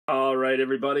right,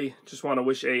 everybody. Just want to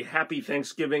wish a happy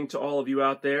Thanksgiving to all of you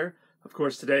out there. Of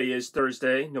course, today is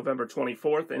Thursday, November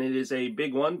 24th, and it is a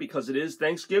big one because it is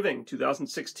Thanksgiving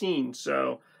 2016.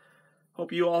 So,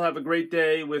 hope you all have a great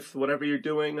day with whatever you're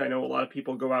doing. I know a lot of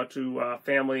people go out to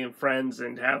family and friends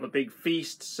and have a big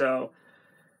feast. So,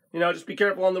 just be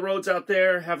careful on the roads out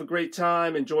there. Have a great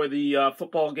time. Enjoy the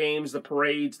football games, the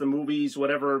parades, the movies,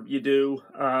 whatever you do.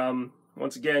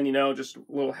 Once again, just a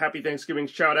little happy Thanksgiving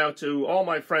shout out to all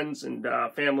my friends and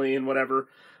family and whatever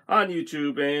on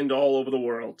YouTube and all over the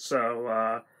world.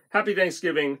 So, happy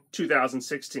Thanksgiving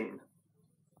 2016.